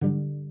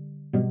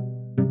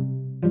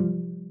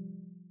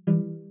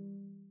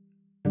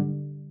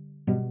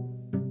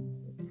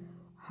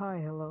Hi,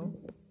 hello.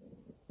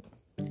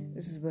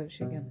 This is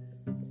Welsh again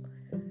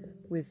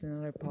with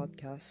another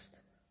podcast.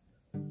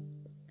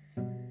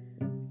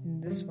 In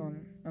this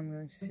one, I'm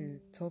going to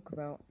talk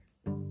about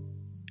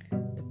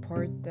the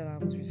part that I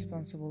was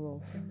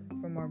responsible of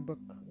from our book,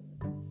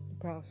 The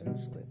Protestant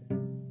Split.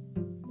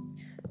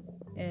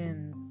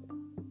 And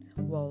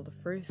well, the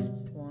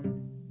first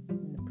one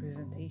in the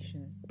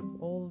presentation,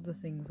 all of the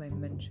things I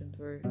mentioned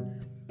were,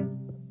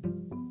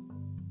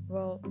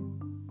 well,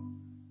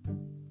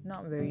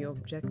 not very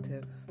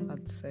objective,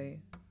 I'd say.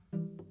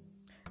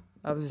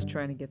 I was just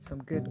trying to get some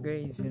good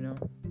grades,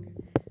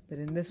 But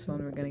in this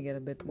one, we're gonna get a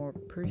bit more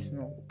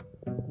personal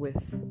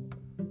with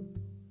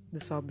the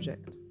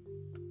subject.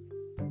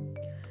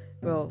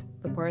 Well,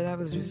 the part I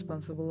was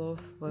responsible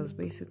of was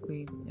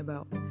basically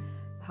about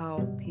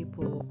how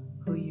people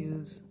who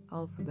use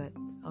alphabet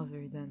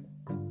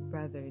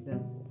rather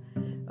than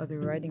other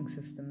writing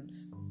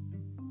systems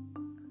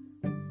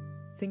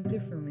think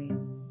differently,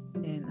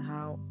 and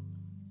how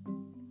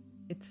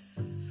it's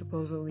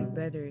supposedly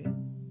better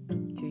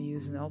to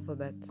use an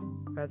alphabet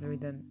rather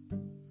than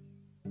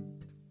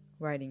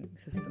writing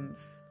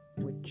systems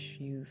which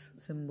use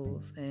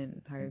symbols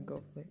and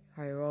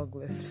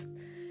hieroglyphs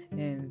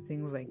and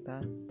things like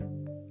that.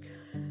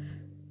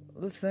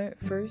 The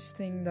first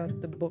thing that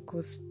the book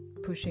was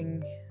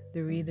pushing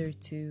the reader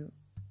to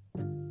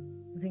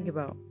think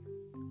about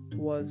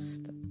was,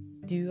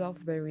 do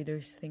alphabet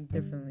readers think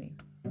differently?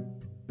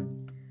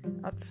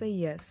 I'd say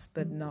yes,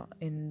 but not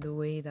in the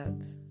way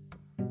that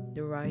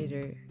the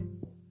writer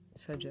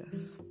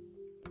suggests.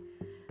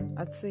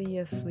 I'd say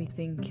yes, we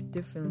think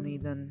differently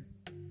than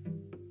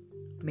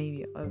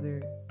maybe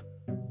other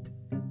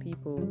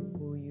people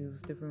who use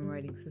different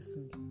writing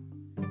systems,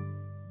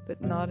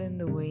 but not in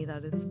the way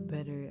that it's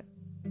better.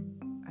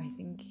 I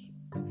think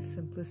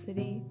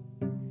simplicity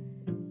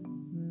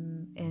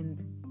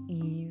and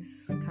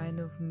ease kind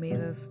of made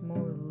us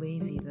more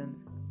lazy than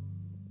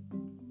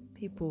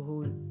people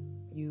who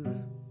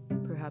use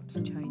perhaps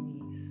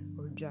Chinese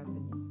or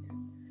Japanese.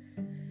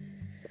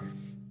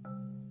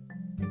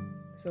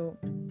 So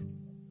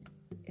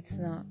it's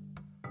not,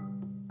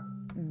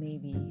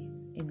 maybe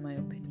in my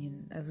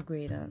opinion, as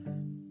great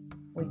as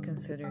we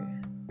consider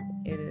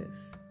it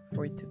is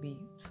for it to be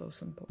so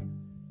simple.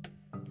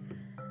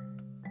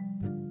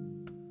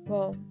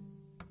 Well,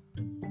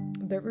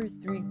 there were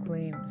 3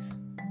 claims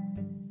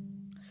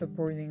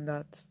supporting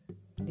that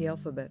the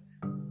alphabet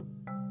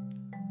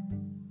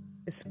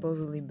is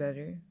supposedly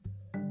better.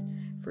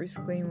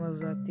 First claim was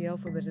that the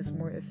alphabet is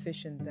more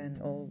efficient than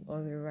all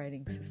other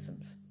writing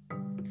systems.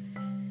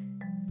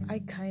 I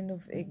kind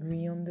of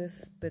agree on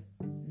this, but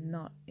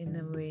not in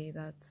a way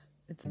that's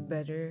it's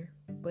better,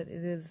 but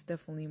it is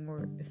definitely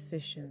more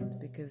efficient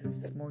because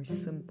it's more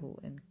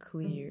simple and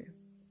clear.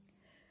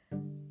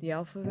 The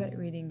alphabet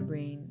reading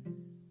brain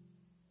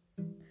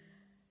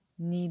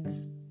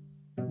needs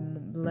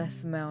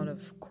less amount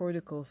of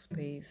cortical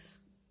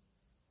space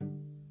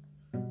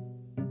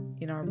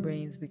in our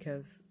brains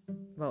because,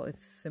 well,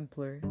 it's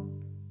simpler,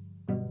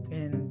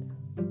 and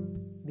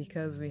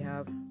because we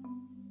have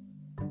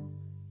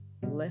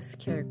less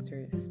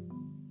characters.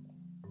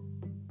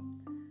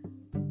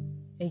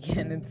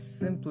 Again, it's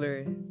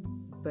simpler,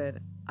 but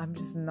I'm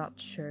just not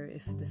sure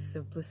if the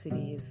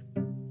simplicity is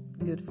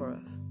good for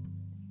us.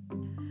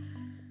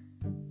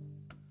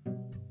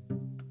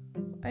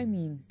 I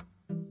mean,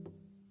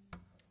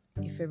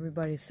 if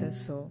everybody says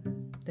so,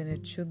 then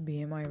it should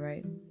be, am I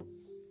right?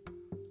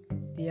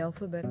 The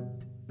alphabet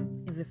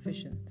is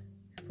efficient,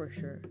 for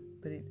sure,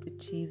 but it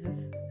achieves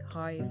its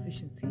high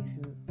efficiency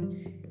through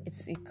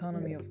its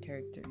economy of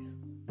characters.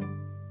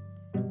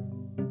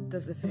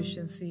 Does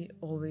efficiency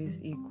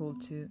always equal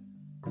to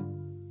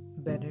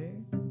better?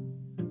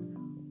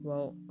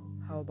 Well,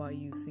 how about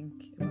you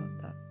think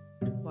about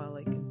that while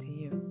I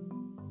continue?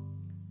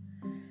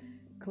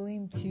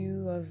 Claim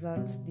 2 was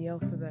that the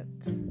alphabet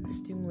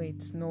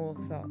stimulates no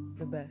thought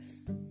the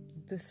best.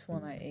 This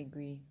one I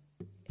agree,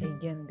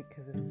 again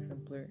because it's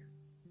simpler.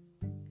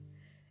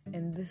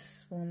 And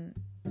this one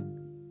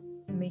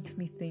makes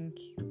me think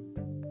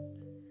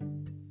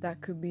that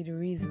could be the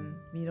reason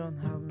we don't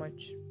have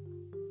much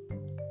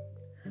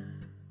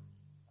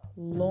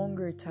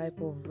longer type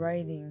of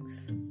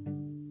writings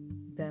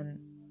than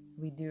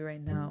we do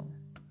right now.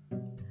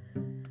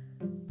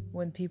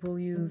 When people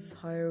use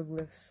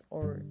hieroglyphs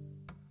or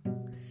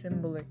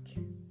symbolic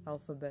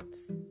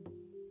alphabets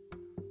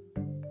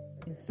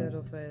instead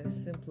of a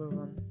simpler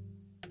one,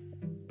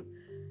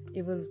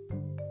 it was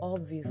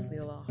obviously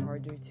a lot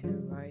harder to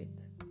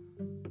write,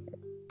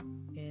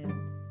 and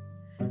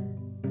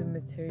the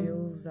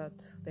materials that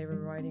they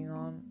were writing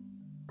on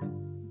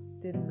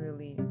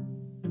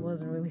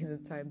wasn't really the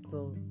type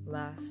to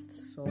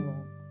last so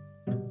long.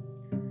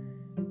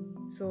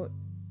 So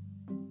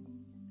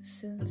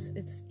since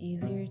it's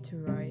easier to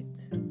write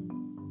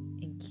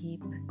and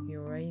keep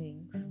your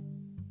writings,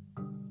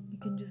 you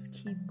can just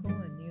keep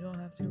going. You don't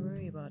have to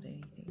worry about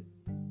anything.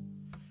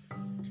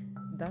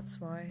 That's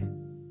why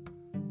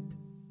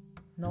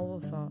novel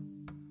thought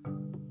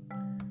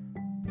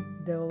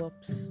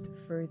develops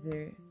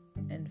further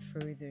and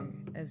further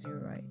as you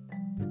write.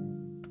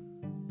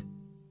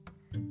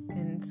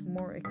 And it's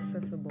more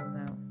accessible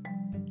now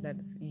that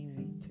it's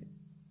easy to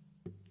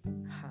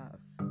have.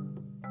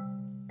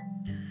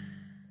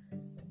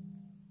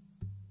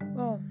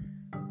 Well,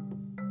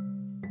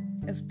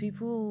 as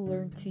people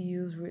learn to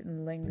use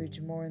written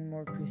language more and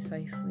more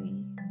precisely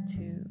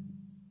to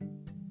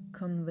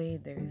convey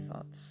their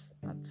thoughts,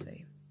 I'd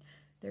say,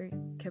 their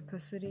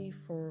capacity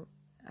for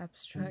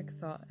abstract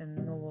thought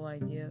and novel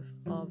ideas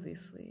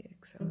obviously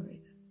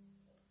accelerated.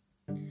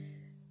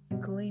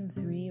 Claim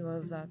 3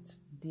 was that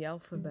the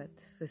alphabet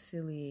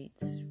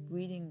facilitates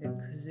reading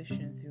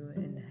acquisition through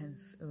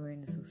enhanced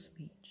awareness of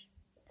speech.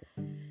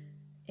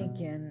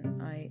 Again,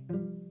 I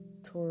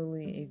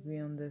totally agree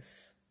on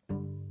this.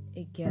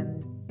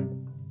 Again,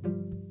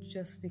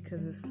 just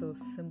because it's so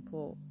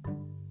simple,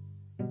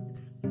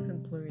 it's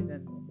simpler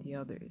than the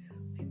others,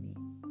 I mean.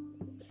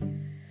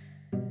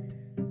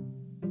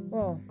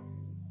 Well,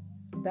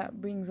 that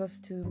brings us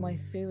to my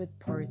favorite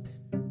part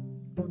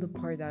of the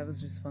part I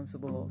was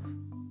responsible of.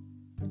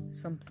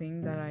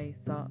 Something that I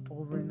thought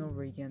over and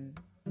over again,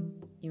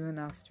 even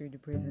after the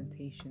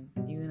presentation,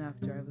 even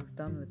after I was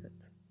done with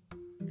it.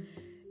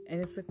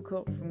 And it's a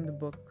quote from the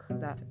book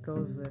that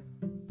goes with,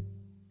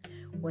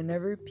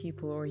 "Whenever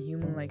people or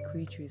human-like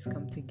creatures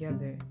come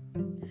together,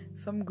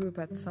 some group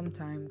at some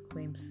time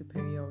claims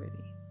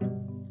superiority.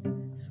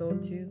 So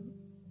too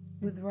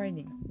with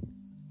writing."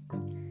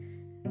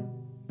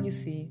 You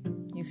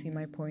see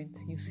my point.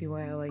 You see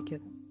why I like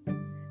it.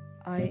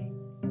 I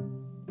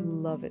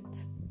love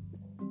it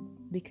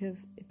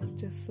because it's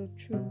just so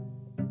true.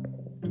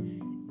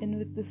 And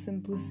with the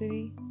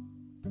simplicity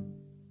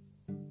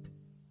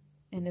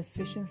and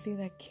efficiency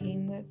that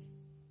came with,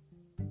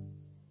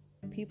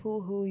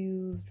 people who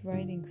used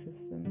writing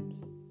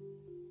systems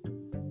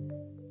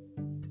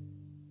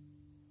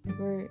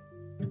were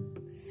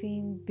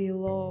seen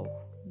below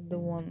the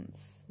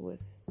ones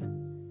with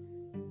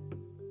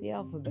the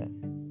alphabet.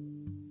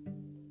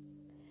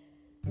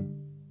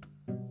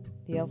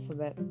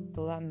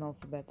 The Latin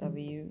alphabet that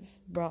we use,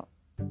 brought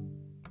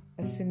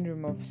a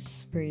syndrome of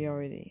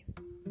superiority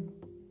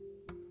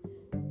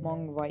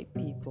among white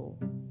people,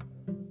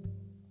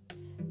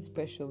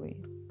 especially.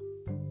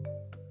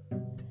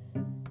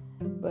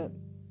 But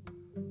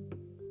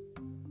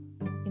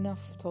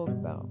enough talk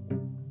about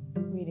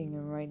reading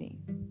and writing.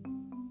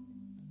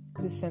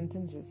 The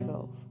sentence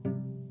itself.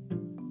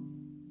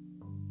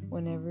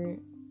 Whenever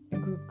a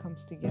group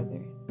comes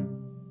together,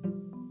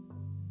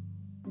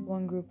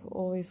 one group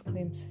always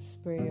claims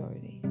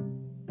superiority.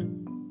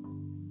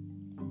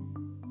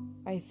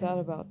 I thought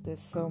about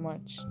this so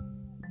much.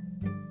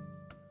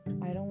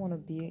 I don't want to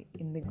be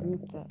in the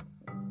group that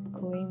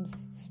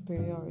claims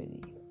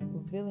superiority,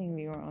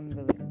 willingly or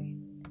unwillingly.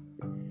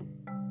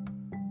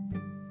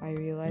 I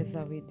realize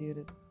that we do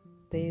it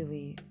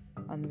daily,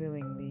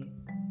 unwillingly,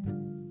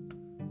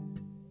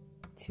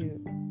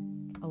 to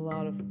a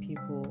lot of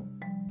people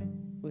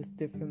with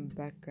different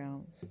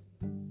backgrounds.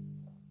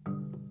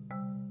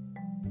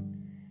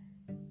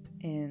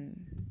 And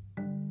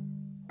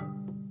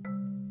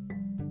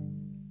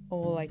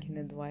all I can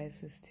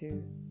advise is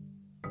to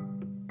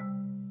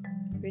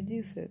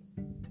reduce it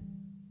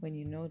when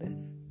you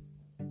notice.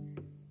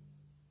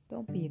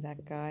 Don't be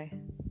that guy.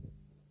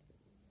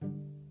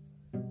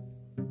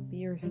 Be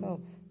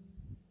yourself.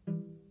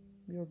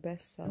 Your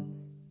best self.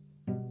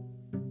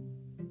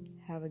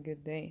 Have a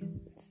good day.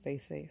 Stay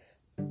safe.